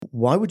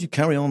why would you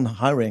carry on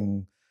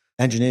hiring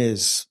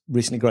engineers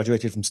recently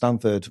graduated from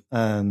Stanford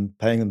and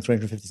paying them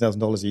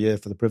 $350,000 a year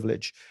for the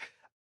privilege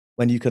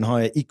when you can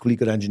hire equally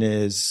good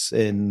engineers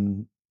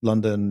in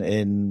London,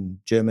 in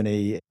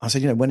Germany? I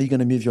said, when are you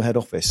going to move your head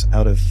office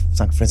out of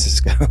San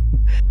Francisco?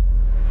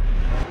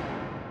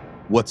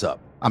 What's up?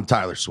 I'm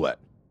Tyler Sweat.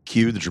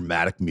 Cue the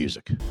dramatic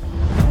music.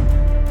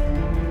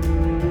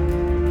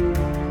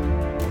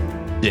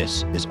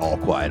 This is All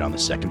Quiet on the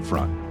Second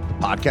Front, the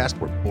podcast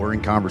where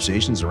boring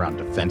conversations around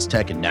defense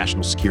tech and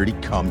national security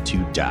come to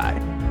die.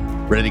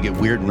 Ready to get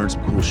weird and learn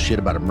some cool shit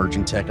about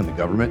emerging tech and the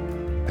government?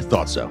 I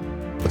thought so.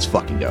 Let's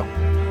fucking go.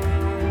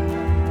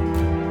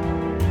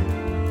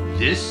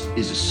 This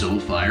is a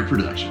Soulfire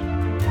production.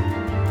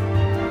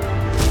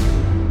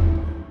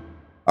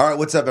 All right,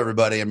 what's up,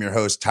 everybody? I'm your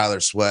host,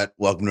 Tyler Sweat.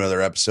 Welcome to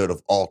another episode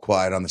of All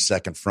Quiet on the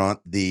Second Front,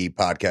 the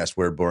podcast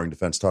where boring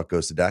defense talk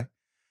goes to die.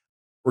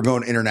 We're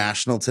going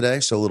international today,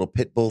 so a little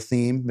Pitbull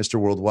theme, Mr.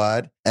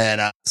 Worldwide. And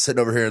I'm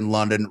sitting over here in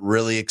London,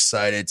 really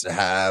excited to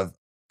have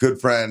good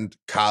friend,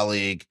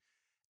 colleague,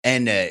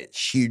 and a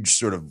huge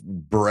sort of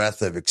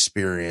breadth of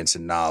experience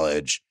and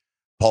knowledge,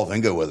 Paul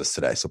Vingoe, with us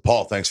today. So,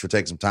 Paul, thanks for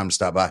taking some time to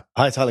stop by.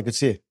 Hi, Tyler. Good to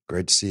see you.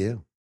 Great to see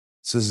you.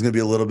 So this is going to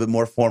be a little bit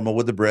more formal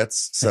with the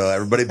Brits. So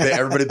everybody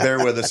bear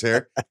with us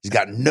here. He's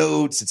got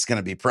notes. It's going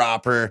to be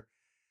proper.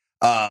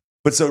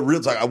 But so real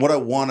talk, what I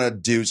want to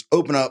do is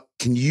open up.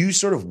 Can you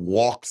sort of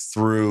walk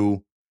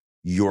through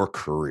your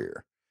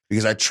career?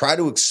 Because I try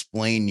to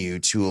explain you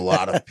to a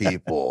lot of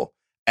people,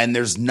 and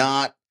there's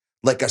not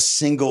like a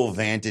single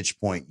vantage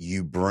point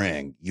you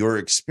bring. Your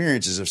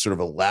experiences have sort of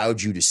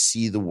allowed you to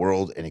see the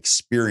world and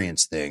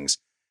experience things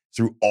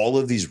through all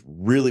of these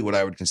really what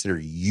I would consider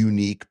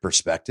unique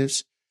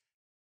perspectives.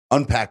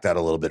 Unpack that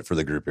a little bit for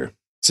the group here.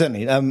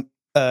 Certainly.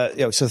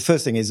 So the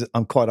first thing is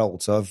I'm quite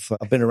old, so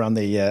I've been around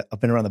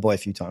the boy a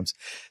few times.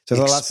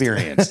 So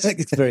experience.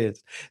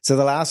 So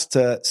the last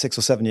 6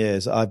 or 7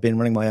 years, I've been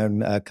running my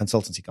own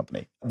consultancy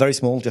company, very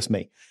small, just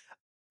me,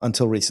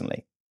 until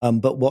recently.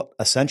 But what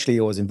essentially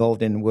I was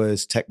involved in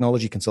was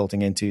technology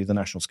consulting into the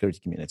national security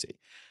community,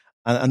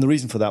 and the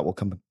reason for that will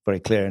come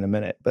very clear in a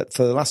minute. But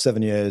for the last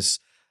 7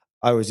 years,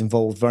 I was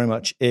involved very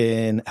much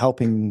in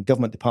helping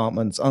government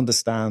departments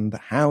understand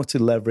how to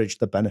leverage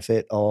the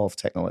benefit of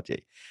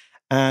technology.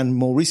 And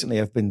more recently,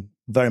 I've been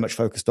very much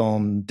focused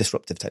on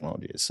disruptive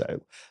technologies.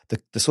 So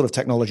the sort of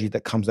technology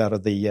that comes out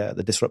of the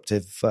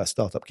disruptive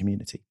startup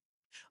community.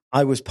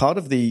 I was part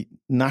of the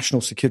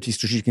National Security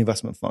Strategic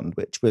Investment Fund,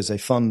 which was a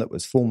fund that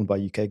was formed by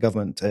UK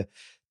government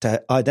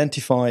to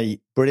identify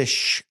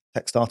British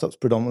tech startups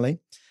predominantly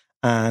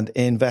and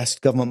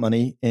invest government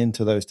money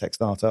into those tech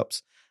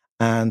startups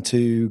and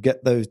to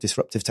get those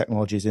disruptive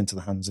technologies into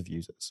the hands of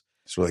users.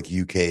 So like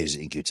UK's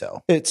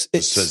Incutel. It's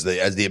as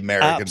the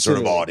American sort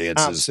of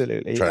audience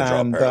absolutely. Is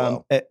trying to draw a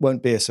parallel. It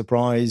won't be a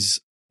surprise.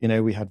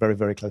 We had very,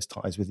 very close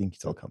ties with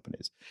Incutel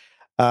companies.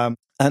 And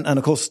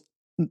of course,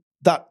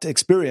 that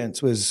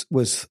experience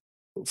was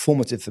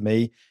formative for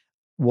me.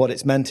 What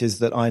it's meant is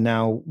that I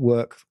now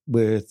work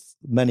with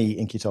many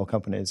Incutel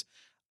companies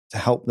to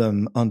help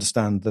them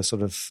understand the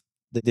sort of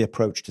the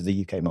approach to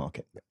the UK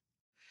market.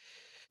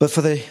 But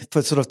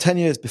for sort of 10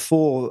 years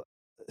before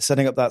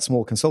setting up that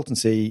small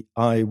consultancy,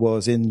 I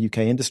was in UK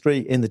industry,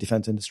 in the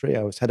defense industry.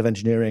 I was head of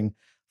engineering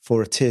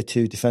for a tier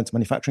 2 defense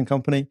manufacturing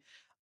company,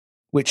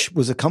 which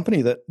was a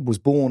company that was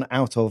born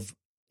out of,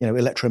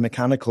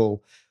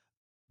 electromechanical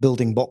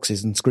building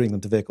boxes and screwing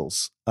them to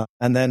vehicles.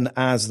 And then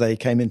as they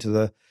came into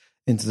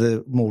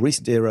the more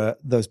recent era,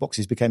 those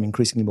boxes became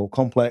increasingly more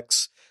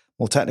complex,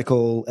 more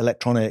technical,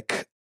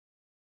 electronic,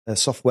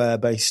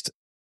 software-based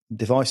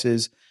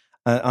devices.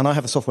 And I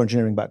have a software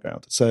engineering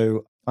background.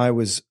 So I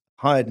was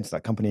hired into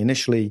that company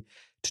initially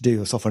to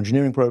do a software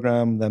engineering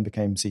program, then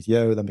became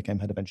CTO, then became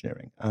head of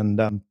engineering. And,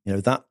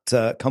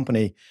 that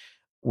company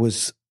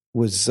was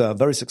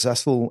very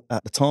successful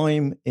at the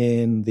time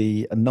in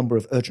a number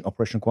of urgent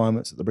operation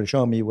requirements that the British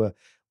Army were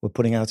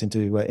putting out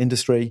into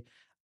industry.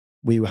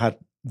 We had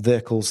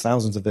vehicles,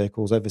 thousands of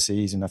vehicles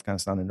overseas in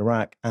Afghanistan and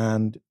Iraq.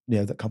 And,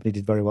 that company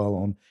did very well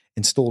on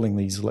installing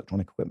these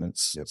electronic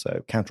equipments. Yep.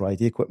 So counter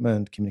ID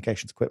equipment,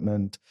 communications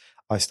equipment,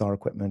 ISTAR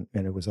equipment,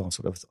 was our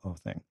sort of our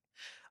thing.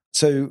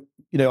 So,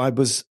 I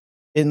was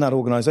in that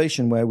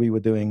organization where we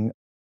were doing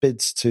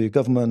bids to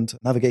government,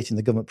 navigating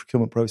the government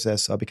procurement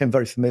process. I became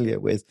very familiar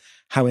with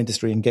how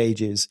industry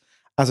engages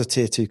as a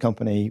tier 2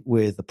 company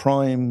with the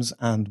primes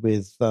and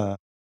with the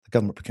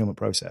government procurement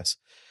process,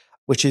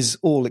 which is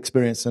all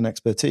experience and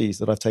expertise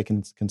that I've taken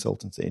into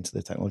consultancy, into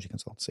the technology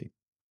consultancy.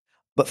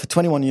 But for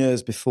 21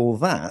 years before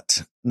that,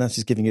 and that's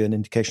just giving you an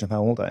indication of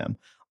how old I am,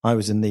 I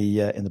was in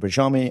the British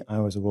Army. I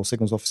was a Royal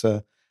Signals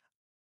officer.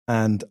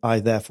 And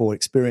I therefore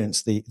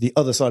experienced the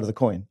other side of the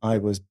coin. I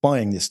was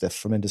buying this stuff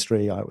from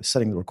industry. I was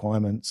setting the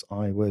requirements.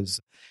 I was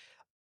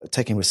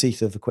taking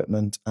receipt of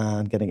equipment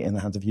and getting it in the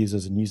hands of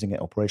users and using it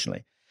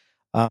operationally.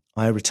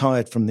 I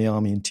retired from the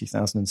Army in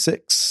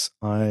 2006.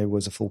 I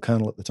was a full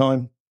colonel at the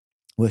time,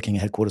 working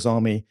at Headquarters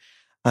Army.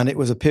 And it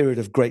was a period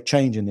of great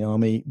change in the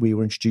Army. We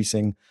were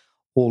introducing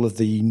all of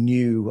the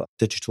new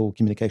digital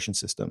communication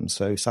systems.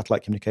 So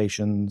satellite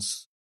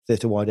communications,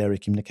 theatre-wide area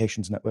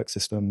communications network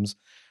systems,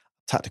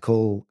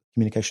 tactical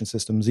communication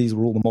systems. These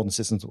were all the modern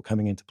systems that were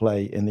coming into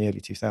play in the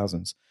early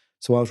 2000s.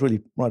 So I was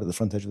really right at the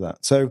front edge of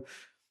that. So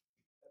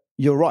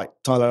you're right,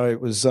 Tyler.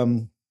 It was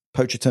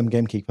poacher term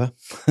gamekeeper.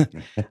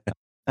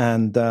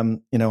 And,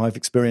 I've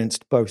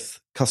experienced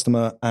both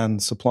customer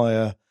and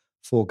supplier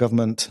for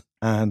government,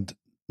 and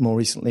more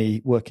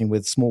recently working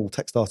with small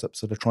tech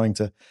startups that are trying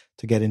to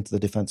get into the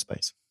defense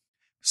space.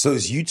 So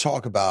as you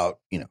talk about,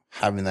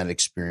 having that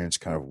experience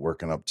kind of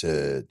working up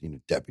to,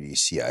 deputy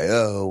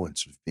CIO and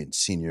sort of being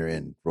senior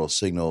in Rural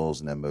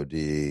Signals and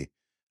MOD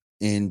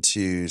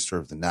into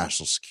sort of the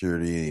national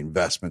security, the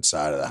investment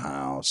side of the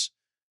house,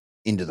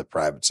 into the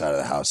private side of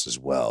the house as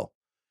well.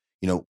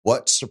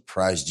 What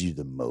surprised you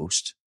the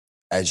most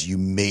as you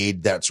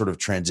made that sort of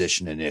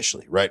transition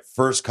initially, right?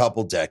 First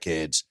couple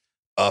decades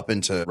up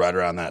into right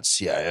around that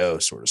CIO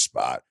sort of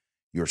spot,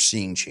 you're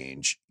seeing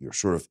change. You're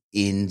sort of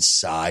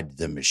inside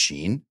the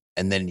machine,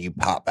 and then you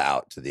pop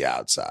out to the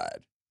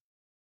outside.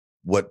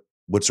 What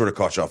sort of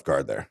caught you off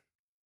guard there?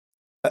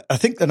 I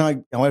think that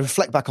I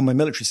reflect back on my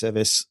military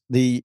service,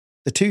 the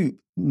two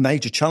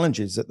major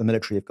challenges that the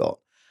military have got.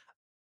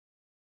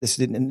 This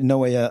in no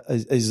way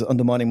is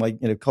undermining my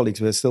colleagues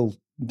who are still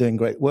doing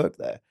great work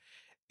there.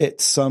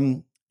 It's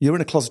you're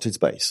in a closeted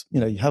space.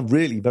 You have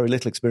really very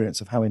little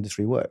experience of how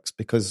industry works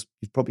because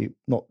you've probably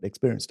not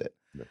experienced it.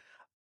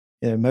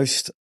 Yeah.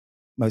 Most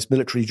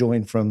military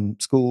join from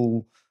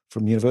school,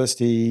 from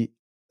university.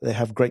 They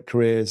have great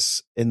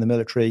careers in the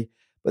military,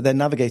 but they're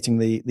navigating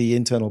the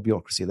internal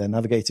bureaucracy. They're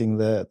navigating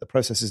the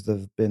processes that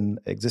have been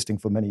existing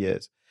for many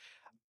years.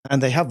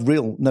 And they have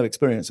no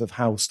experience of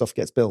how stuff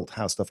gets built,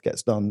 how stuff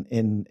gets done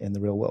in the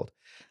real world.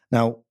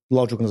 Now,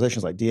 large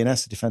organizations like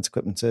DNS, the Defense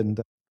Equipment and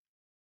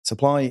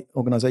Supply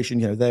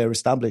Organization, they're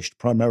established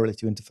primarily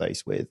to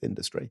interface with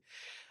industry.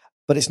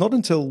 But it's not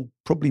until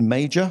probably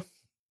major,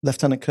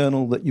 lieutenant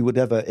colonel, that you would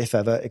ever, if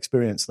ever,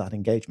 experience that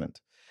engagement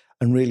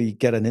and really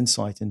get an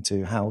insight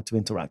into how to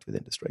interact with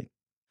industry.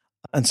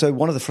 And so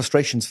one of the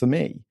frustrations for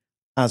me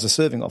as a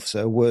serving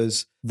officer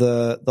was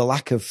the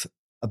lack of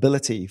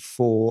ability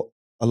for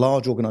a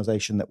large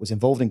organization that was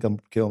involved in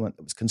government procurement,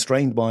 that was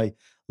constrained by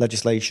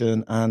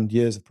legislation and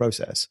years of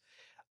process,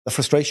 the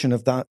frustration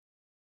of that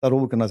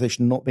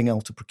organization not being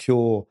able to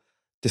procure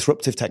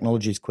disruptive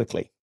technologies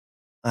quickly.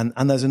 And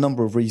there's a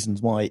number of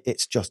reasons why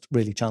it's just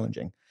really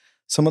challenging.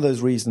 Some of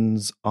those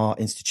reasons are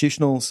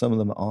institutional, some of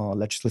them are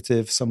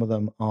legislative, some of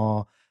them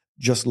are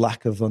just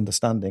lack of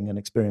understanding and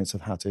experience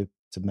of how to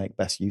make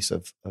best use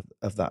of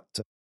that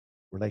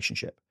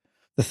relationship.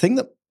 The thing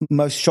that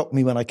most shocked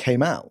me when I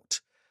came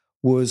out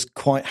was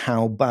quite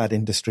how bad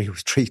industry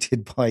was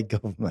treated by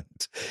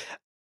government.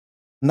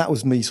 And that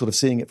was me sort of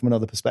seeing it from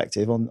another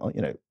perspective on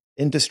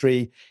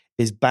industry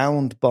is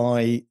bound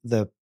by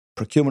the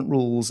procurement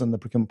rules and the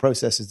procurement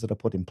processes that are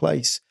put in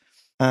place.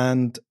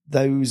 And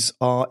those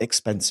are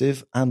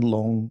expensive and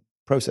long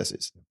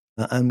processes.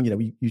 And,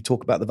 you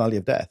talk about the valley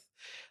of death.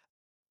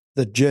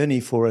 The journey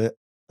for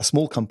a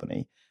small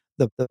company,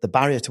 the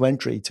barrier to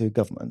entry to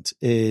government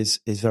is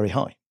very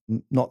high.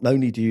 Not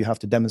only do you have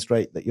to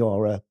demonstrate that you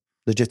are a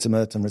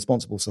legitimate and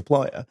responsible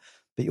supplier,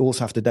 but you also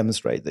have to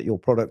demonstrate that your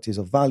product is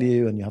of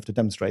value, and you have to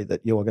demonstrate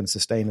that you are going to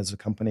sustain as a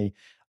company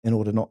in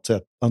order not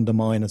to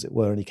undermine, as it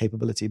were, any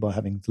capability by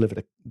having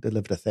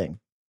delivered a thing.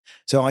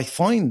 So I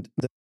find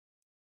that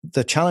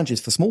the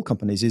challenges for small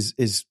companies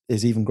is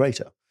even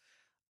greater,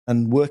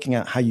 and working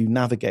out how you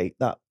navigate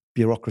that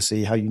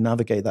bureaucracy, how you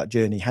navigate that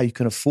journey, how you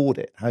can afford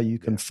it, how you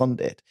can fund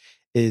it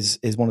is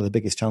one of the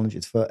biggest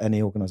challenges for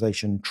any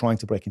organization trying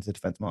to break into the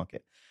defense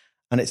market.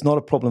 And it's not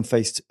a problem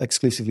faced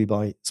exclusively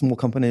by small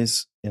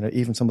companies.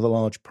 Even some of the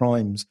large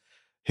primes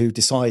who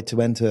decide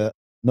to enter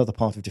another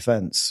part of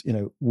defense,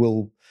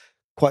 will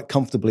quite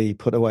comfortably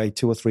put away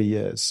 2 or 3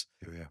 years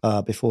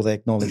before they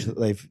acknowledge that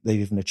they've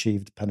even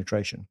achieved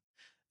penetration.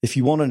 If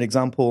you want an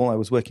example, I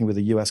was working with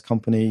a US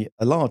company,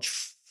 a large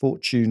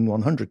Fortune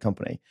 100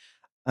 company,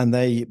 and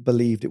they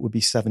believed it would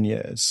be 7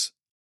 years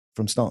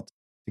from start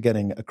to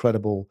getting a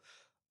credible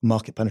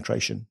market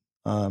penetration.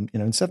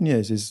 And 7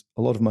 years is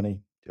a lot of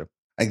money.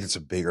 I think it's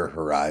a bigger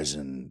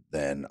horizon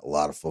than a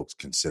lot of folks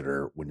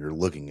consider when you're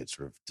looking at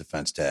sort of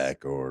defense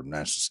tech or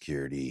national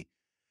security.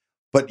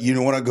 But I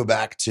want to go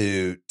back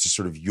to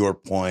sort of your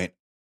point,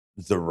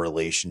 the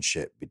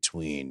relationship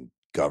between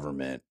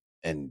government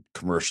and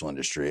commercial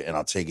industry, and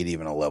I'll take it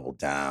even a level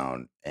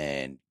down,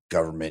 and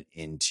government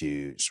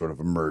into sort of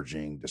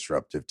emerging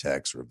disruptive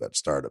tech, sort of that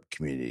startup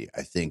community.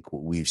 I think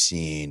what we've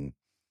seen,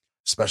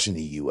 especially in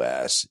the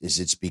US, is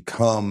it's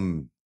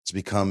become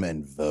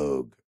in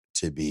vogue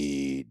to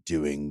be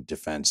doing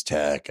defense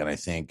tech. And I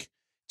think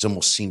it's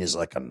almost seen as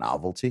like a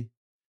novelty.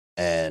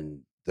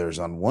 And there's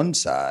on one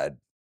side,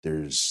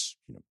 there's,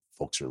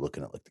 folks are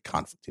looking at like the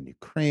conflict in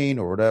Ukraine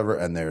or whatever.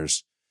 And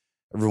there's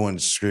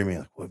everyone's screaming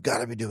like, we've got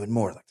to be doing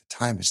more. Like the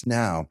time is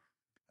now.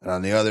 And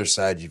on the other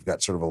side, you've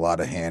got sort of a lot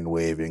of hand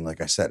waving.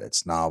 Like I said,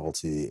 it's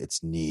novelty.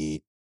 It's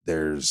neat.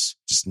 There's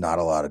just not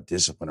a lot of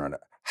discipline around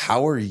it.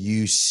 How are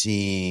you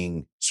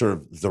seeing sort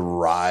of the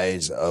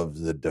rise of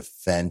the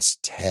defense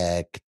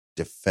tech,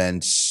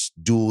 defense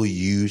dual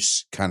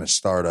use kind of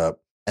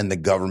startup and the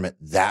government,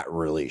 that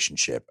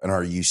relationship? And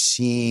are you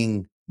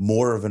seeing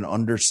more of an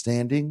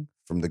understanding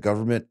from the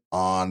government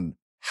on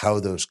how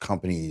those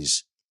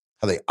companies,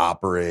 how they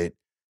operate,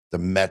 the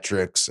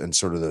metrics and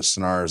sort of the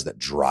scenarios that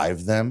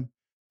drive them,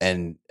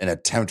 and an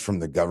attempt from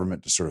the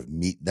government to sort of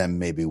meet them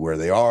maybe where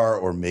they are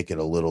or make it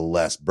a little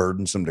less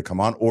burdensome to come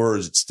on? Or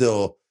is it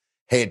still,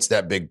 hey, it's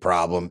that big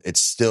problem,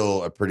 it's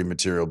still a pretty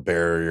material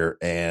barrier,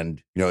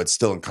 and it's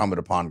still incumbent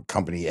upon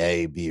company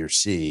A, B, or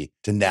C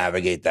to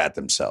navigate that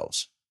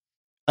themselves?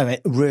 I mean,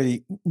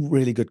 really,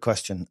 really good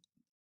question.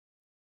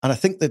 And I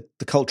think that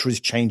the culture is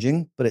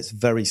changing, but it's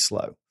very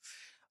slow.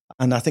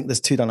 And I think there's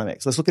two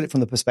dynamics. Let's look at it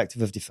from the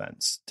perspective of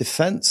defense.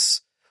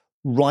 Defense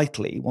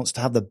rightly wants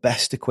to have the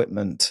best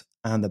equipment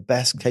and the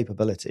best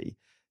capability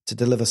to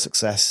deliver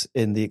success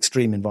in the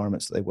extreme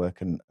environments that they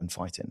work and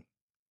fight in.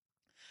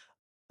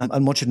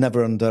 And one should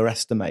never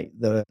underestimate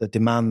the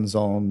demands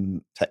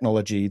on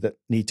technology that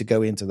need to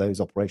go into those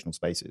operational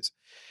spaces.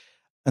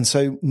 And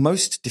so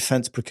most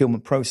defense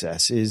procurement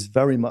process is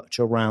very much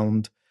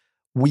around,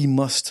 we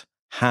must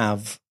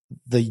have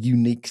the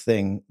unique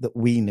thing that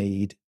we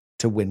need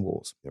to win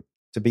wars,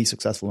 to be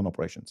successful in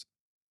operations.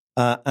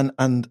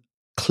 And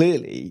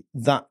clearly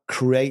that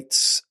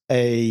creates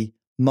a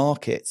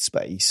market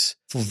space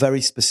for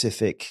very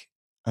specific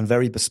and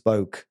very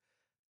bespoke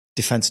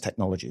defense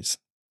technologies.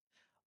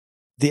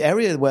 The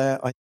area where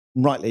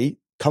rightly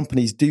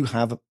companies do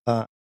have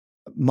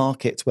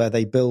markets where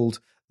they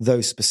build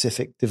those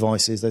specific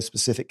devices, those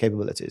specific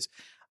capabilities,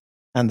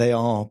 and they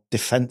are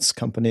defense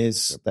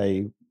companies.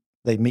 They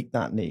meet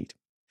that need.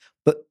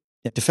 But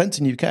defense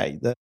in UK,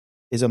 that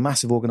is a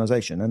massive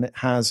organization, and it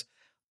has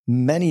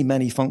many,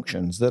 many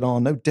functions that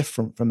are no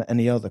different from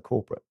any other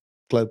corporate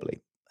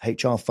globally.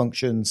 HR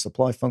functions,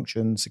 supply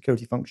functions,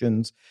 security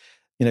functions,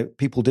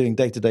 people doing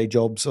day-to-day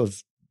jobs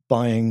of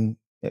buying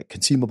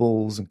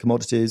consumables and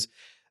commodities.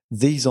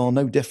 These are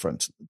no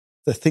different.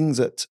 The things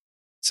that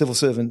civil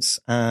servants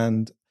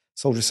and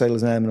soldiers,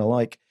 sailors, and airmen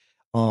alike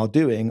are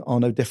doing are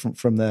no different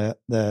from their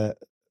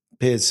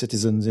peers,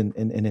 citizens in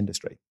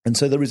industry. And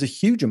so there is a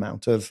huge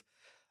amount of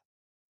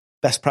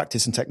best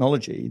practice and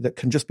technology that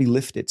can just be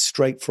lifted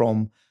straight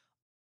from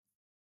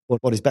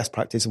what is best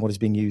practice and what is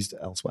being used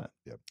elsewhere.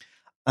 Yep.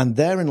 And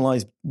therein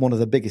lies one of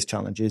the biggest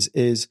challenges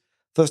is,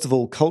 first of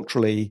all,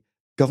 culturally,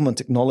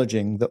 government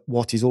acknowledging that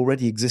what is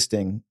already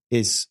existing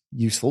is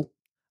useful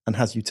and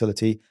has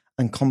utility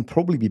and can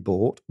probably be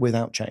bought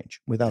without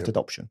change, without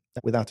adoption,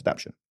 without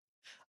adaptation.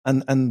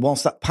 And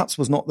whilst that perhaps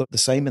was not the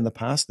same in the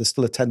past, there's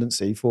still a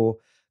tendency for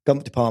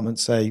government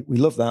departments to say, we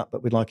love that,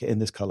 but we'd like it in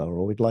this color,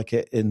 or we'd like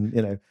it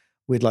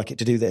we'd like it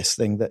to do this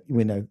thing that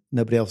we know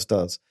nobody else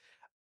does.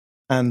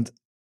 And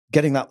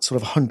getting that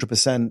sort of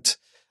 100%,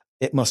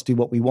 it must do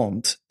what we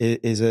want,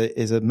 is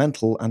a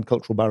mental and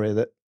cultural barrier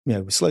that,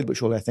 slowly but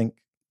surely, I think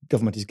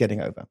government is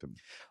getting over.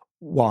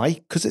 Why?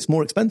 Because it's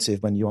more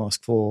expensive when you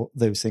ask for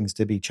those things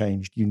to be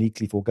changed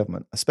uniquely for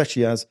government,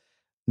 especially as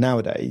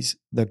nowadays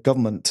the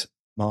government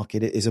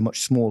market is a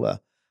much smaller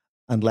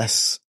and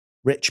less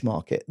rich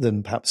market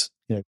than perhaps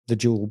the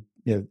dual,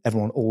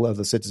 all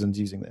other citizens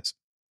using this.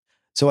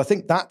 So I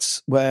think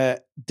that's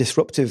where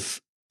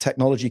disruptive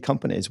technology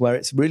companies, where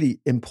it's really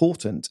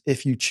important,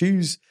 if you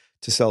choose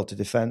to sell to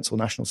defense or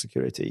national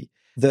security,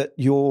 that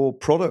your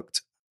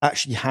product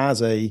actually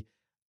has a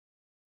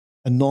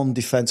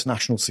non-defense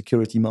national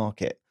security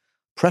market,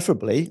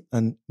 preferably,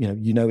 and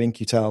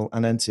In-Q-Tel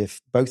and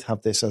NCIF both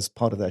have this as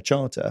part of their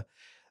charter.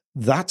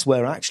 That's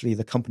where actually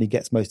the company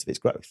gets most of its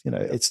growth.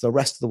 It's the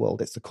rest of the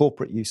world, it's the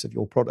corporate use of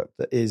your product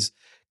that is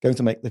going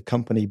to make the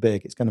company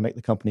big. It's going to make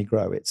the company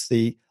grow. It's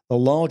the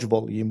large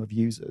volume of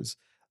users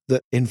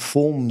that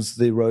informs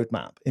the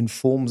roadmap,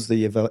 informs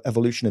the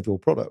evolution of your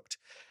product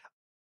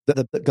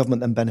that the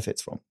government then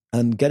benefits from.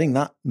 And getting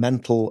that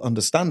mental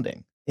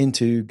understanding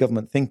into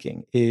government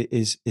thinking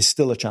is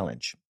still a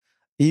challenge.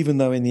 Even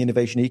though in the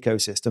innovation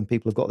ecosystem,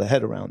 people have got their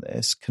head around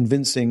this,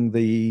 convincing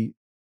the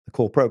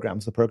core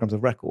programs, the programs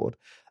of record,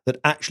 that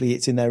actually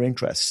it's in their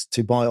interests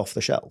to buy off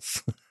the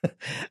shelf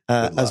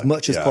as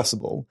much as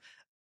possible,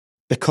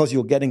 because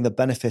you're getting the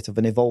benefit of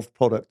an evolved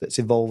product that's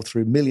evolved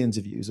through millions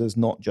of users,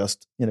 not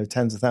just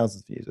tens of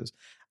thousands of users.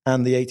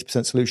 And the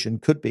 80% solution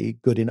could be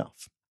good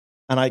enough.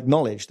 And I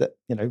acknowledge that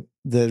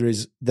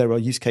there are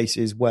use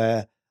cases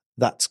where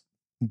that's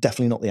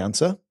definitely not the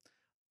answer.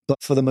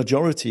 But for the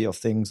majority of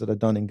things that are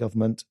done in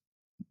government,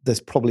 there's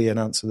probably an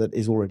answer that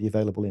is already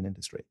available in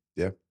industry.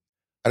 Yeah,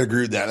 I'd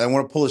agree with that. I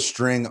want to pull a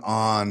string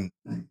on,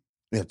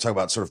 talk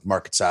about sort of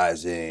market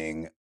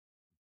sizing,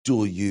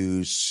 dual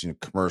use,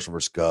 commercial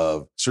versus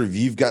gov. Sort of,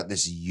 you've got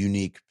this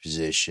unique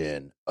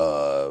position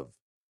of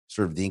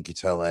sort of the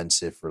In-Q-Tel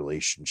NCIF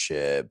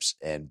relationships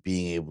and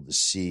being able to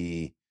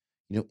see,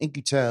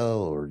 In-Q-Tel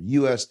or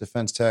U.S.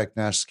 defense tech,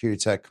 national security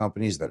tech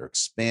companies that are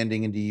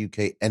expanding into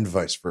UK and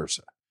vice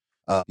versa.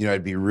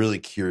 I'd be really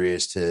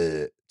curious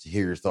to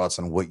hear your thoughts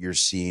on what you're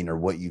seeing or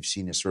what you've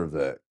seen as sort of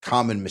the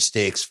common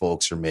mistakes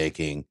folks are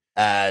making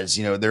as,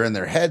 they're in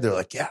their head. They're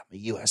like, yeah, I'm a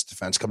U.S.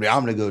 defense company.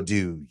 I'm going to go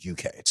do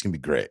UK. It's going to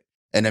be great.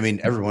 And I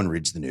mean, everyone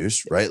reads the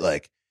news, right?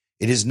 Like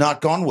it has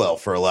not gone well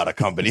for a lot of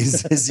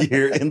companies this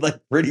year in like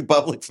pretty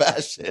public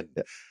fashion.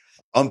 Yeah.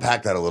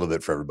 Unpack that a little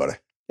bit for everybody.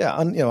 Yeah.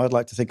 And, I'd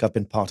like to think I've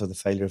been part of the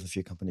failure of a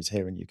few companies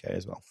here in UK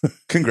as well.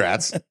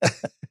 Congrats.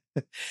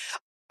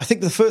 I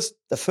think the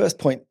first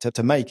point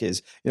to make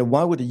is,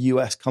 why would a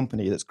US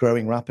company that's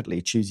growing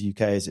rapidly choose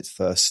UK as its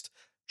first,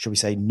 shall we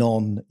say,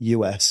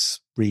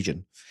 non-US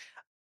region?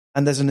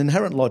 And there's an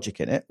inherent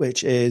logic in it,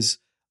 which is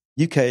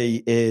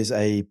UK is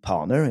a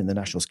partner in the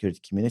national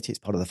security community. It's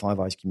part of the Five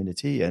Eyes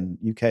community, and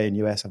UK and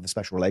US have a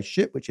special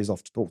relationship, which is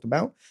often talked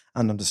about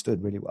and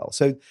understood really well.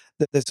 So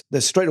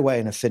there's straight away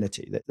an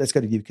affinity. Let's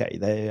go to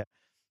UK.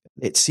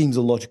 It seems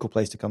a logical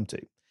place to come to.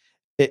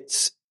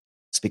 It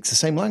speaks the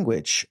same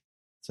language.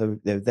 So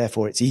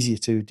therefore, it's easier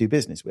to do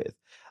business with.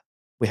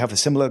 We have a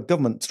similar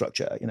government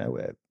structure,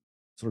 we're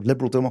sort of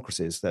liberal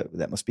democracies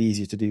that must be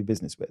easier to do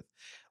business with.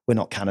 We're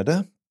not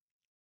Canada,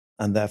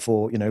 and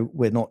therefore,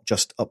 we're not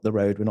just up the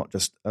road. We're not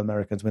just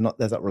Americans.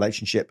 There's that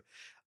relationship,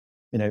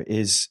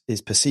 is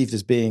perceived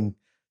as being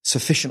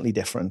sufficiently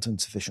different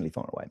and sufficiently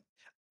far away.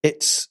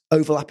 It's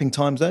overlapping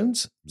time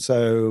zones,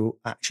 so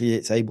actually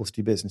it's able to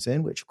do business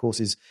in, which of course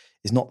is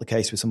not the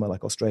case with somewhere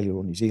like Australia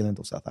or New Zealand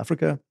or South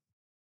Africa.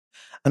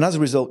 And as a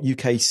result,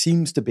 UK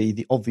seems to be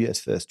the obvious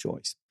first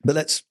choice. But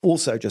let's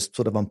also just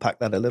sort of unpack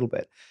that a little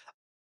bit.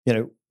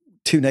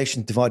 Two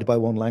nations divided by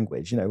one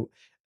language. I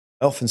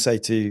often say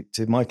to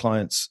my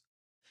clients,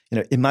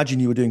 imagine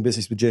you were doing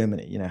business with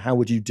Germany. How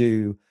would you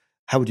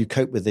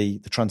cope with the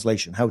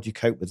translation? How would you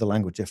cope with the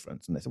language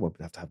difference? And they said, well,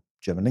 we'd have to have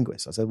German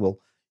linguists. I said, well,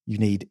 you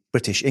need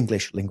British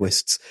English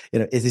linguists.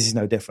 This is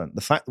no different.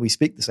 The fact that we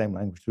speak the same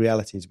language, the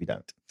reality is we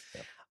don't.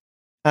 Yeah.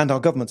 And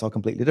our governments are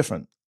completely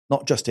different.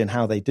 Not just in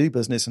how they do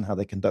business and how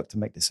they conduct and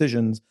make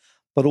decisions,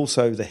 but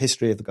also the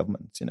history of the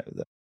government.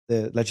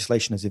 The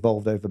legislation has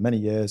evolved over many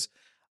years,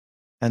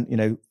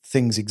 and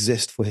things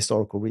exist for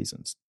historical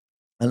reasons.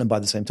 And then by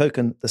the same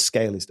token, the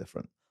scale is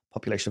different.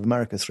 Population of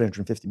America is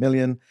 350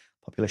 million.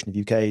 Population of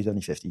UK is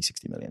only 50,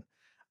 60 million.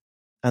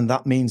 And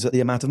that means that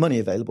the amount of money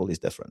available is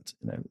different.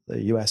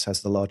 The US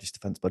has the largest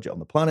defense budget on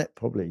the planet,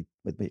 probably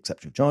with the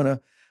exception of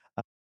China.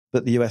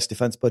 But the US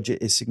defense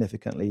budget is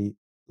significantly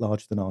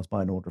larger than ours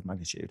by an order of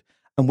magnitude.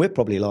 And we're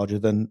probably larger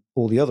than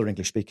all the other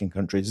English-speaking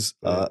countries,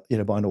 by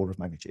an order of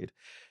magnitude.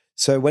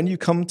 So when you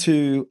come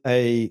to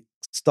a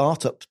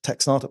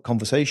tech startup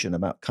conversation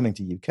about coming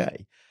to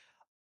UK,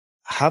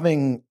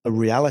 having a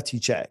reality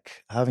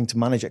check, having to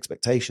manage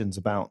expectations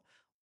about,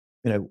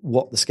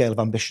 what the scale of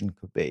ambition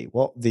could be,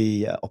 what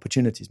the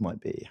opportunities might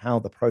be, how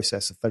the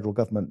process of federal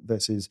government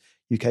versus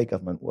UK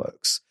government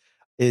works,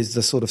 is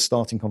the sort of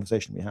starting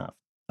conversation we have.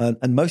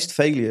 And most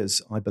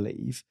failures, I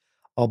believe,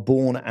 are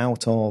born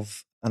out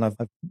of, and I've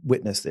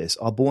witnessed this,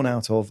 are born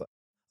out of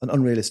an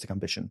unrealistic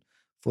ambition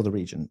for the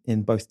region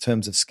in both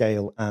terms of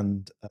scale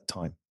and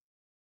time.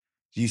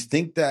 Do you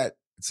think that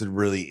it's a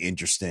really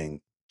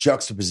interesting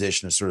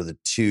juxtaposition of sort of the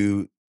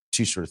two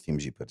sort of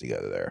themes you put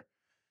together there?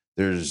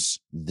 There's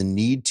the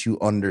need to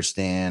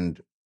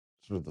understand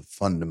sort of the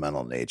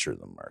fundamental nature of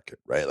the market,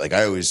 right? Like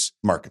I always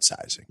market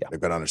sizing. Yeah. I've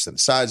got to understand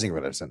the sizing, I've got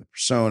to understand the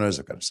personas,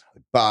 I've got to understand how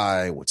to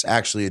buy, what's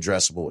actually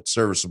addressable, what's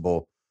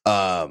serviceable.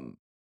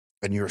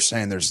 And you were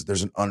saying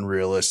there's an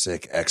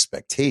unrealistic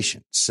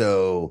expectation.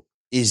 So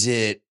is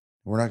it,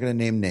 we're not going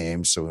to name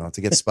names, so we don't have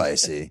to get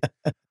spicy,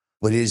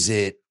 but is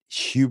it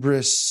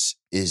hubris?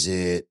 Is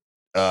it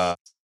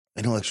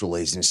intellectual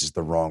laziness is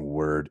the wrong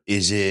word.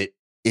 Is it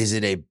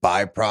a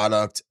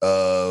byproduct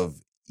of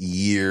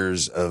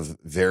years of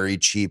very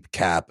cheap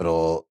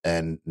capital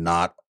and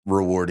not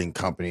rewarding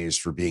companies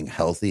for being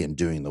healthy and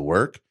doing the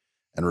work,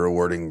 and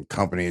rewarding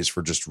companies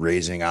for just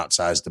raising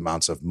outsized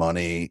amounts of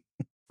money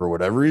for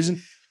whatever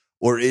reason?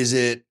 Or is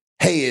it,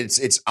 hey,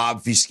 it's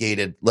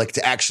obfuscated, like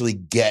to actually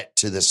get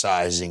to the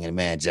sizing and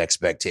manage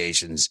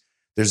expectations,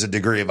 there's a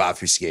degree of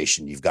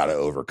obfuscation you've got to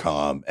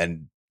overcome.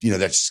 And,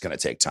 that's just going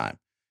to take time.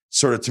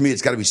 Sort of, to me,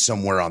 it's got to be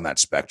somewhere on that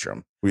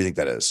spectrum. What do you think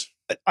that is?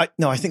 I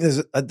think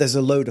there's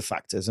a load of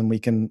factors, and we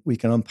can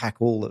unpack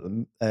all of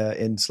them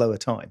in slower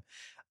time.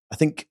 I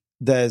think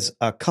there's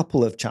a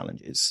couple of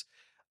challenges.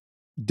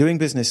 Doing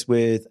business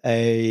with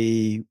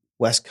a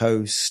West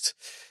Coast,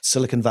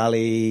 Silicon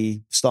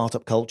Valley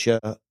startup culture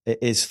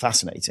is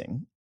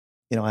fascinating.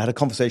 I had a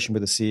conversation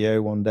with the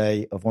CEO one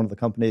day of one of the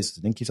companies,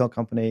 an Incutel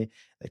company.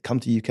 They'd come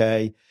to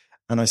UK,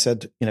 and I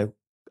said,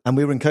 and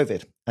we were in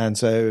COVID, and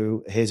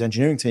so his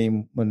engineering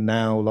team were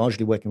now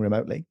largely working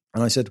remotely.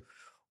 And I said,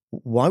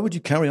 why would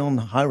you carry on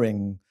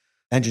hiring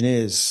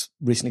engineers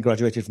recently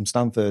graduated from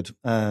Stanford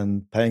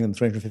and paying them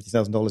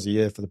 $350,000 a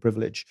year for the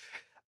privilege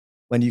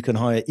when you can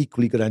hire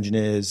equally good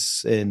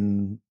engineers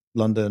in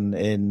London,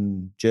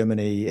 in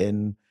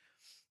Germany,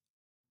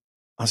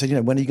 I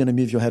said, when are you going to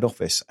move your head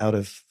office out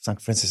of San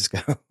Francisco?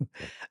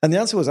 And the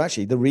answer was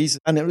actually the reason,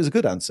 and it was a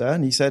good answer.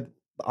 And he said,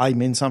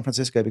 I'm in San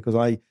Francisco because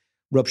I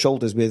rub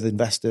shoulders with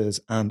investors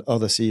and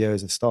other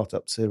CEOs of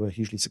startups who are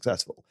hugely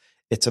successful.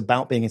 It's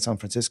about being in San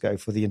Francisco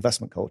for the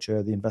investment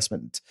culture, the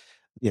investment,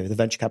 the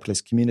venture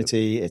capitalist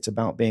community. It's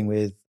about being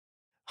with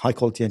high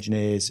quality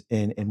engineers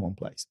in one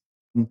place,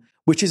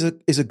 which is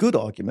a good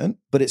argument,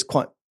 but it's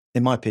quite,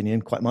 in my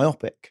opinion, quite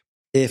myopic.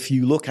 If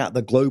you look at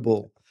the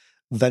global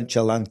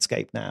venture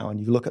landscape now and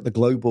you look at the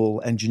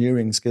global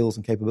engineering skills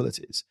and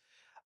capabilities,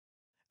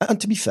 and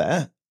to be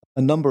fair,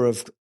 a number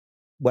of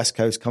West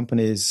Coast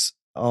companies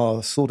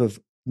are sort of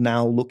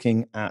now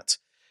looking at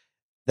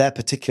their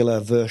particular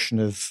version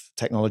of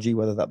technology,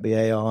 whether that be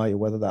AI or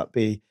whether that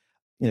be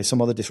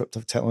some other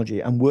disruptive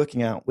technology, and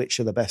working out which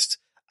are the best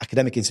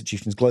academic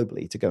institutions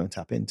globally to go and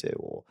tap into,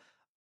 or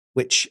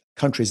which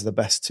countries are the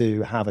best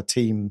to have a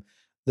team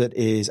that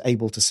is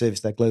able to service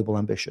their global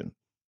ambition.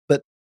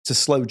 But it's a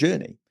slow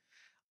journey.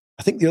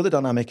 I think the other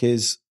dynamic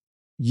is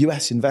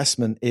US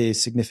investment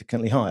is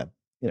significantly higher.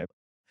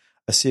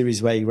 A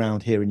Series A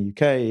round here in the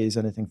UK is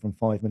anything from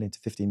 5 million to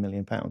 15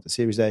 million pounds. A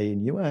Series A in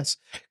the US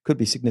could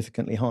be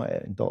significantly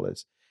higher in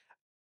dollars.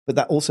 But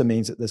that also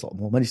means that there's a lot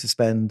more money to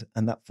spend,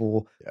 and that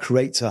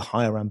creates a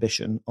higher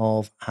ambition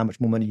of how much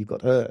more money you've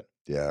got to earn.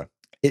 Yeah.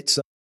 It's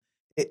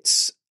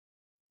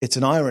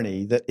an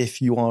irony that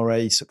if you are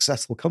a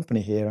successful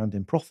company here and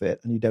in profit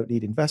and you don't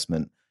need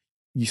investment,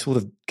 you sort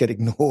of get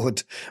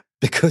ignored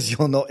because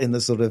you're not in the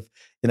sort of,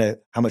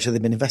 how much have they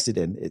been invested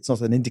in? It's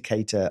not an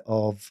indicator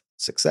of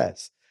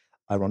success.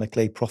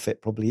 Ironically,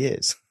 profit probably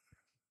is.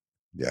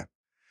 Yeah.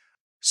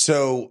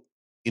 So,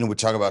 we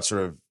talk about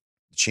sort of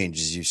the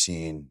changes you've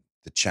seen,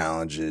 the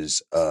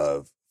challenges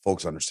of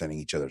folks understanding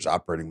each other's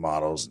operating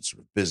models and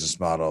sort of business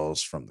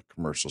models from the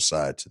commercial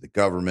side to the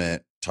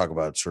government. Talk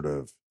about sort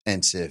of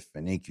NSIF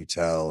and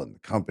EQTEL and the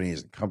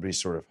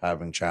companies sort of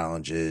having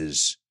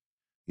challenges,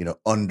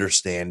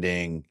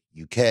 understanding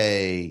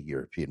UK,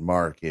 European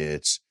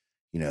markets,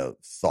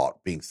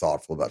 being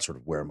thoughtful about sort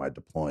of where am I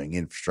deploying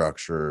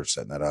infrastructure,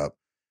 setting that up.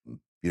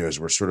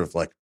 As we're sort of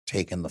like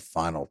taking the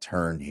final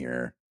turn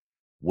here,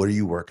 what are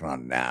you working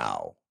on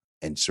now?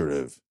 And sort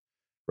of,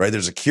 right,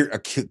 there's a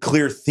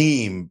clear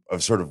theme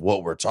of sort of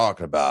what we're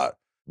talking about.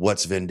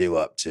 What's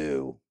Vingoe up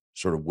to?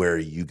 Sort of where are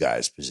you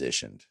guys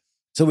positioned?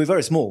 So we're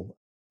very small,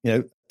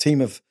 a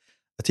team of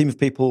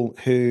people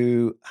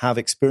who have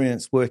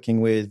experience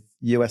working with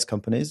US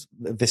companies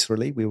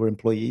viscerally. We were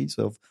employees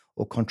of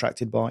or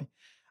contracted by.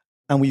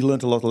 And we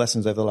learned a lot of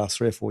lessons over the last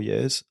 3 or 4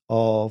 years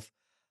of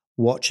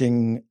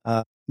watching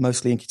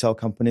mostly InQtel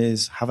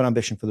companies have an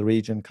ambition for the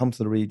region, come to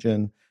the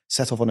region,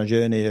 set off on a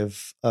journey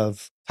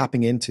of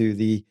tapping into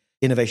the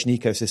innovation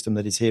ecosystem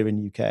that is here in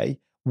the UK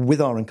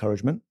with our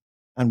encouragement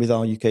and with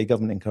our UK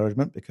government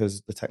encouragement,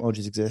 because the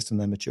technologies exist and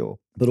they're mature,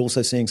 but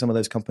also seeing some of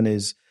those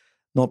companies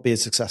not be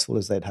as successful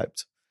as they'd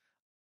hoped.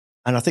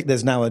 And I think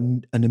there's now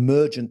an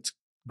emergent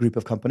group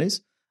of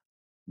companies,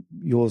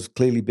 yours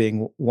clearly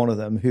being one of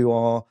them, who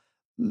are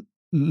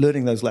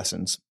learning those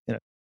lessons.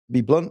 Be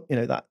blunt,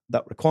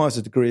 that requires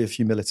a degree of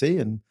humility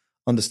and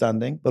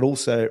understanding, but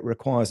also it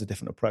requires a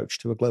different approach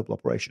to a global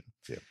operation.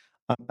 Yeah.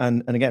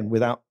 And again,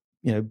 without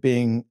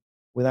being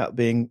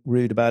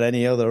rude about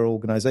any other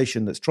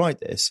organization that's tried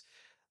this,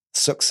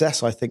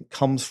 success, I think,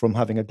 comes from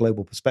having a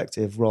global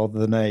perspective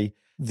rather than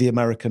the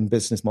American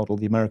business model,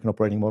 the American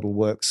operating model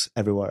works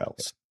everywhere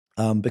else.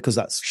 Because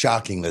that's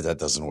shocking that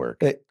doesn't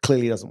work. It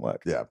clearly doesn't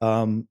work. Yeah.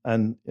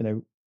 And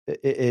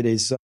it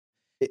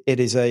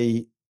is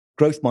a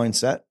growth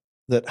mindset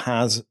that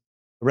has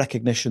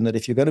recognition that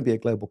if you're going to be a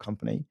global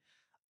company,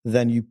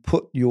 then you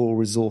put your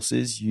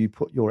resources, you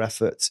put your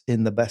efforts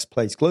in the best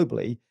place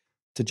globally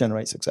to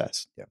generate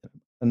success. Yeah.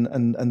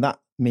 And that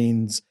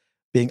means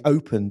being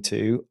open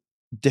to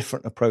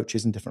different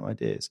approaches and different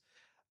ideas.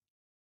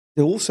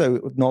 It also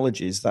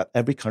acknowledges that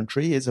every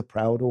country is a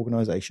proud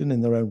organization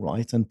in their own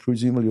right and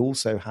presumably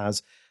also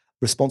has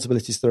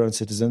responsibilities to their own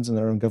citizens, and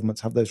their own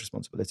governments have those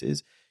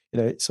responsibilities.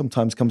 It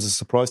sometimes comes as a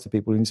surprise to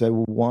people and you say,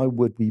 well, why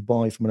would we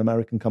buy from an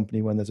American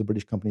company when there's a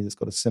British company that's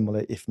got a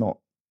similar, if not,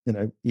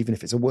 even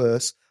if it's a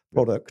worse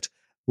product,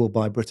 we'll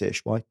buy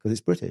British. Why? Because it's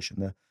British.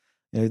 And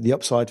the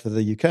upside for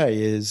the UK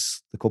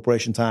is the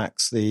corporation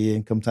tax, the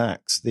income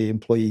tax, the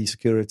employee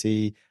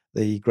security,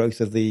 the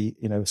growth of the,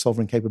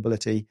 sovereign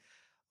capability.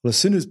 Well, as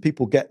soon as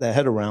people get their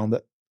head around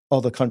that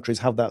other countries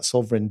have that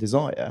sovereign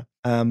desire,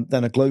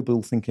 then a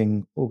global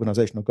thinking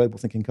organization or global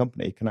thinking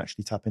company can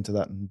actually tap into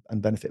that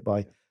and benefit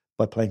by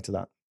playing to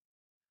that.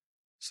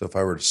 So if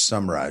I were to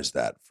summarize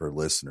that for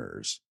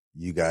listeners,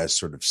 you guys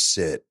sort of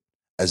sit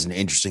as an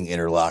interesting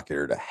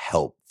interlocutor to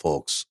help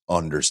folks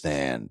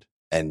understand.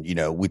 And,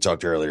 we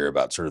talked earlier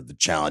about sort of the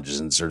challenges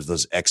and sort of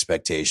those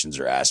expectations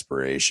or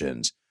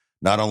aspirations,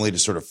 not only to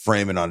sort of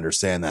frame and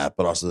understand that,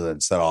 but also then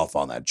set off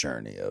on that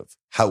journey of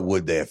how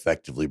would they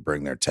effectively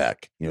bring their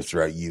tech,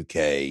 throughout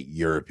UK,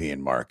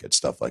 European markets,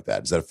 stuff like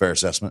that. Is that a fair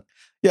assessment?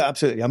 Yeah,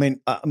 absolutely. I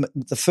mean,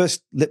 the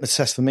first litmus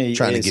test for me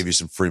trying to give you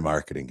some free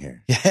marketing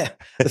here. Yeah.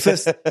 The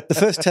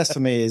first test for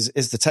me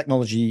is the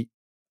technology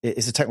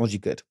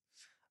good?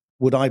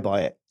 Would I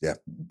buy it? Yeah.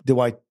 Do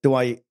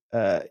I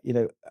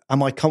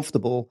am I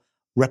comfortable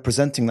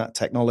representing that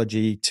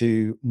technology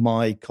to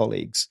my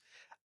colleagues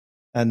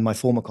and my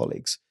former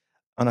colleagues.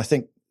 And I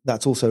think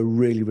that's also a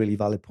really, really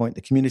valid point.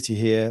 The community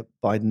here,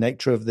 by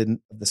nature of the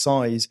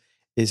size,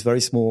 is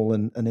very small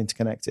and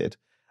interconnected.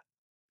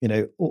 You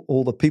know,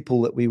 all the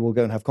people that we will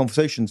go and have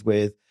conversations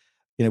with,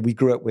 you know, we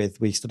grew up with,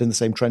 we stood in the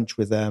same trench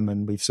with them,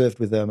 and we've served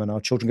with them, and our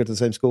children go to the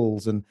same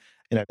schools, and,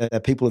 you know, they're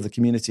people of the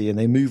community and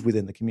they move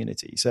within the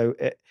community. So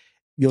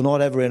you're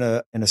not ever in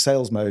a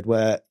sales mode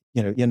where,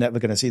 you know, you're never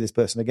going to see this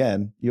person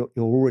again. You're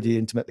already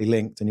intimately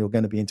linked, and you're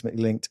going to be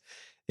intimately linked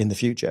in the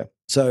future.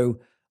 So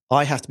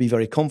I have to be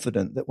very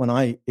confident that when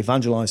I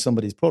evangelize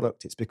somebody's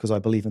product, it's because I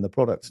believe in the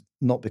product,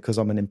 not because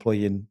I'm an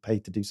employee and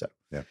paid to do so.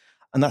 Yeah.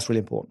 And that's really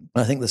important.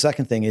 And I think the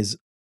second thing is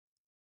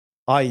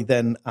I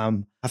then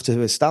have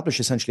to establish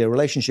essentially a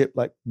relationship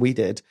like we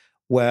did,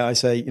 where I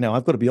say, you know,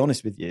 I've got to be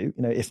honest with you.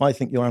 You know, if I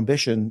think your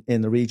ambition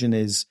in the region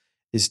is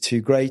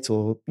too great,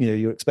 or, you know,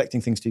 you're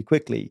expecting things too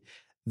quickly,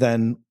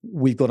 then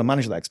we've got to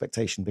manage that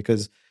expectation,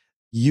 because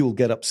you'll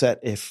get upset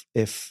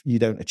if you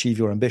don't achieve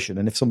your ambition.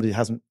 And if somebody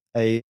hasn't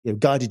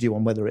guided you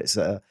on whether it's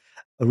a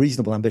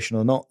reasonable ambition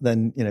or not,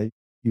 then, you know,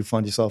 you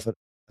find yourself at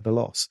a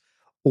loss.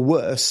 Or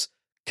worse,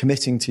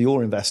 committing to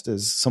your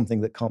investors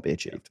something that can't be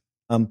achieved.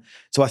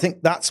 So I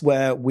think that's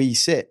where we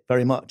sit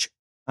very much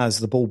as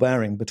the ball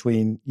bearing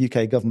between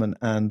UK government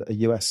and a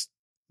US,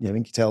 you know,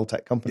 Inquitel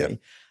tech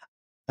company,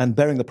 and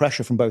bearing the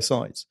pressure from both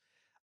sides.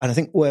 And I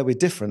think where we're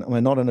different, and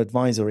we're not an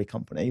advisory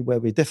company, where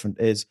we're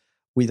different is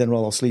we then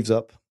roll our sleeves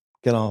up,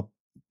 get our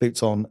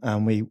boots on,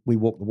 and we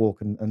walk the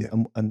walk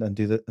and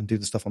do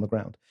the stuff on the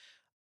ground.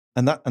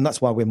 And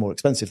that's why we're more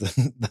expensive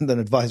than an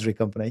advisory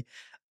company.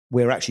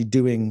 We're actually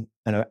doing,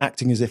 you know,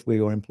 acting as if we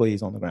were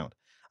employees on the ground.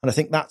 And I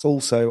think that's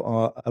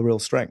also a real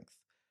strength.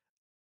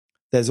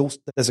 There's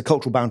a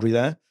cultural boundary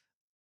there.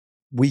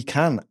 We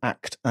can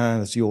act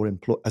as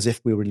as if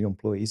we were really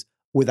employees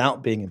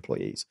without being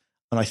employees.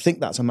 And I think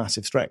that's a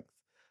massive strength.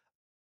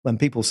 When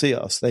people see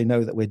us, they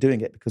know that we're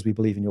doing it because we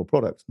believe in your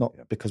product, not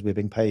because we're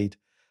being paid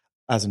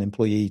as an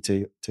employee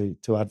to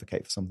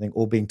advocate for something,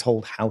 or being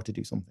told how to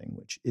do something,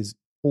 which is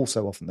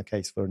also often the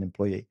case for an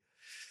employee.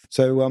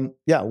 So,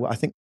 I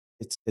think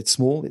it's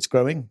small, it's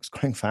growing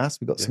fast.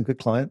 We've got some good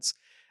clients,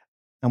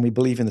 and we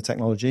believe in the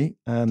technology.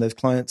 And those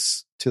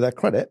clients, to their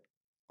credit,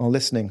 are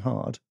listening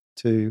hard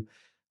to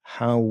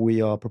how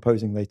we are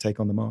proposing they take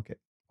on the market.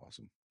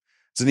 Awesome.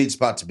 It's a neat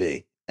spot to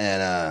be.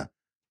 And,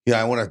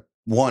 I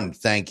want to,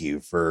 thank you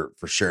for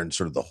sharing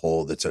sort of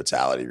the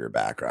totality of your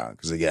background.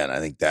 Because again, I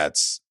think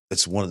that's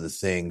one of the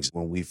things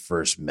when we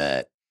first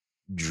met,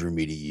 drew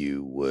me to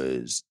you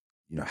was,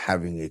 you know,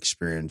 having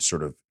experience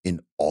sort of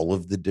in all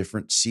of the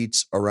different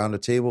seats around a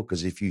table.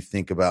 Because if you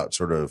think about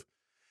sort of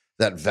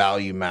that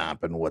value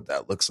map and what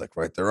that looks like,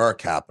 right? There are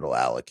capital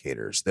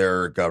allocators,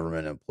 there are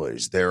government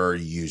employees, there are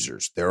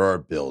users, there are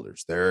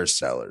builders, there are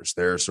sellers,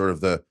 there are sort of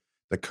the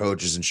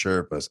coaches and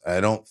Sherpas. I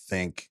don't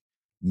think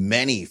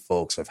many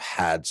folks have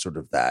had sort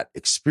of that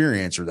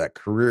experience or that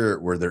career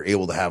where they're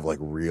able to have like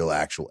real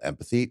actual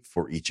empathy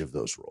for each of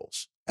those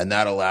roles. And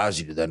that allows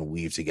you to then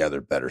weave together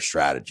better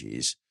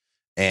strategies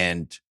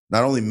and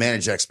not only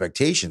manage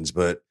expectations,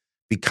 but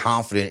be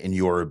confident in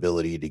your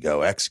ability to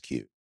go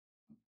execute.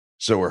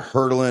 So we're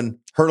hurtling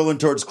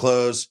towards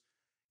close.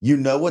 You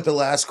know what the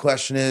last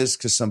question is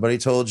because somebody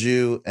told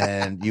you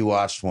and you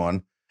watched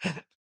one.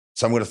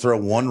 So I'm going to throw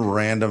one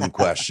random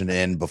question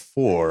in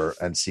before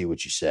and see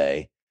what you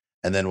say.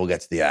 And then we'll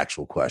get to the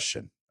actual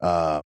question.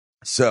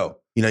 So,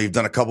 you know, you've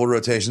done a couple of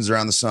rotations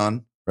around the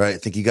sun, right? I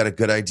think you got a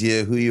good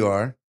idea who you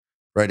are,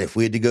 right? If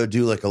we had to go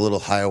do like a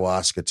little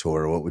ayahuasca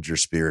tour, what would your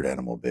spirit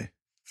animal be?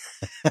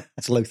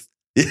 Sleuth.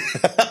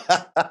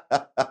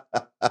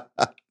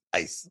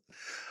 Nice.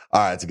 All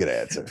right, that's a good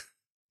answer.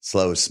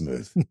 Slow is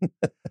smooth.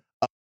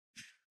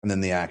 And then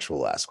the actual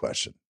last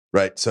question,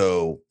 right?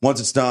 So once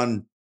it's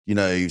done, you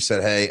know, you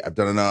said, hey, I've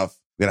done enough.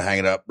 I'm going to hang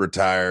it up,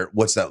 retire.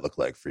 What's that look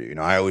like for you? You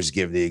know, I always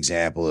give the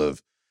example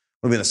of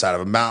maybe on the side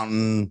of a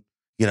mountain,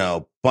 you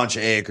know, bunch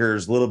of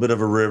acres, a little bit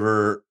of a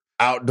river,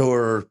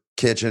 outdoor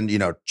kitchen, you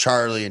know,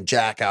 Charlie and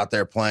Jack out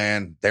there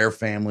playing, their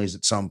families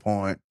at some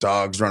point,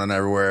 dogs running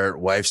everywhere,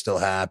 wife still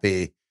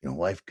happy, you know,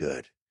 life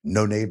good.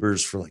 No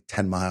neighbors for like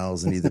 10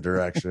 miles in either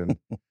direction.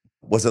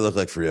 What's that look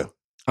like for you?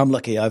 I'm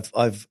lucky. I've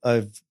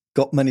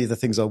got many of the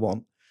things I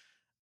want.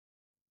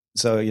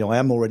 So, you know, I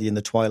am already in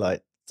the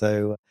twilight.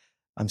 So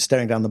I'm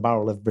staring down the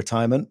barrel of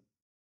retirement.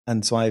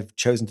 And so I've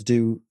chosen to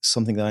do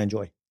something that I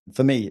enjoy.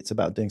 For me, it's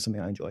about doing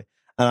something I enjoy.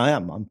 And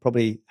I'm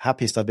probably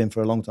happiest I've been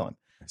for a long time.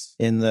 Nice.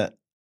 In that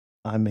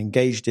I'm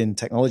engaged in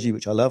technology,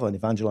 which I love. I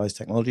evangelize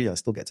technology. I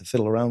still get to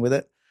fiddle around with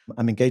it.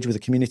 I'm engaged with a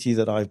community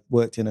that I've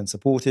worked in and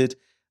supported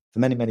for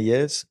many, many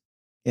years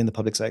in the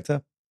public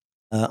sector.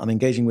 I'm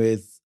engaging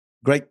with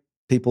great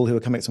people who are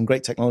coming at some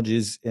great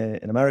technologies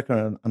in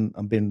America, and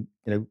I'm being,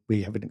 you know,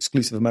 we have an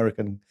exclusive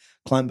American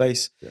client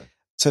base. Yeah.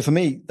 So for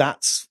me,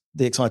 that's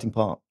the exciting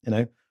part. You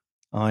know,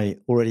 I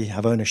already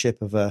have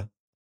ownership of a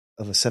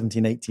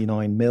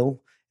 1789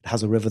 mill. It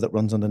has a river that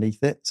runs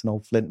underneath it. It's an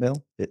old flint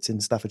mill. It's in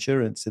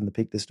Staffordshire. It's in the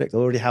Peak District. I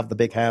already have the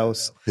big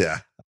house. Yeah.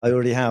 I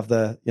already have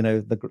the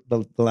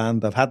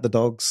land. I've had the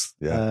dogs.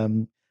 Yeah.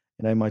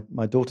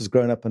 My daughter's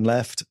grown up and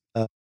left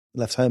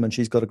home, and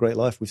she's got a great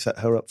life. We've set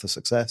her up for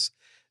success.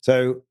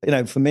 So,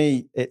 for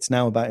me, it's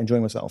now about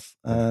enjoying myself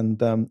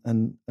and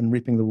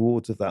reaping the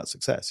rewards of that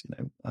success.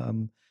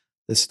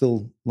 There's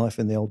still life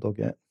in the old dog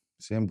yet.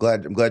 See, I'm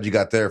glad you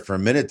got there. For a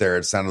minute there,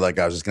 it sounded like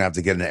I was just gonna have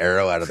to get an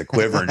arrow out of the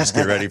quiver and just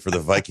get ready for the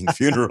Viking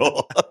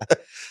funeral.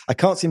 I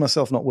can't see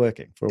myself not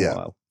working for a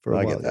while.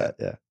 I get that.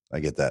 Yeah, I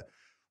get that.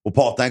 Well,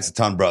 Paul, thanks a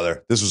ton,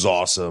 brother. This was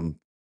awesome.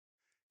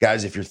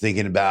 Guys, if you're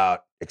thinking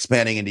about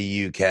expanding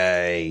into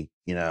UK,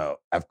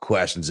 have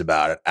questions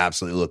about it,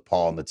 absolutely look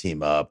Paul and the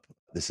team up.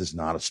 This is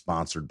not a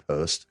sponsored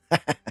post.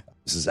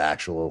 This is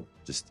actual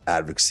just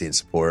advocacy and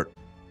support.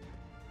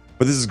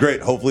 But this is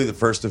great. Hopefully the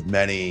first of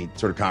many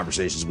sort of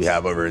conversations we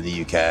have over in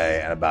the UK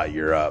and about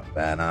Europe.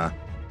 And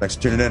thanks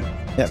for tuning in.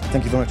 Yeah,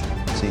 thank you very much.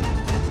 See you.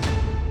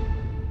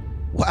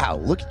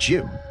 Wow, look at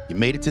you. You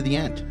made it to the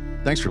end.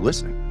 Thanks for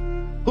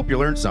listening. Hope you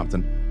learned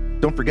something.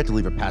 Don't forget to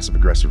leave a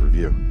passive-aggressive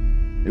review.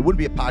 It wouldn't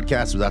be a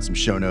podcast without some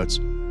show notes,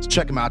 so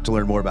check them out to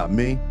learn more about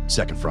me,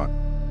 Second Front.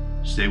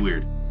 Stay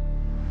weird.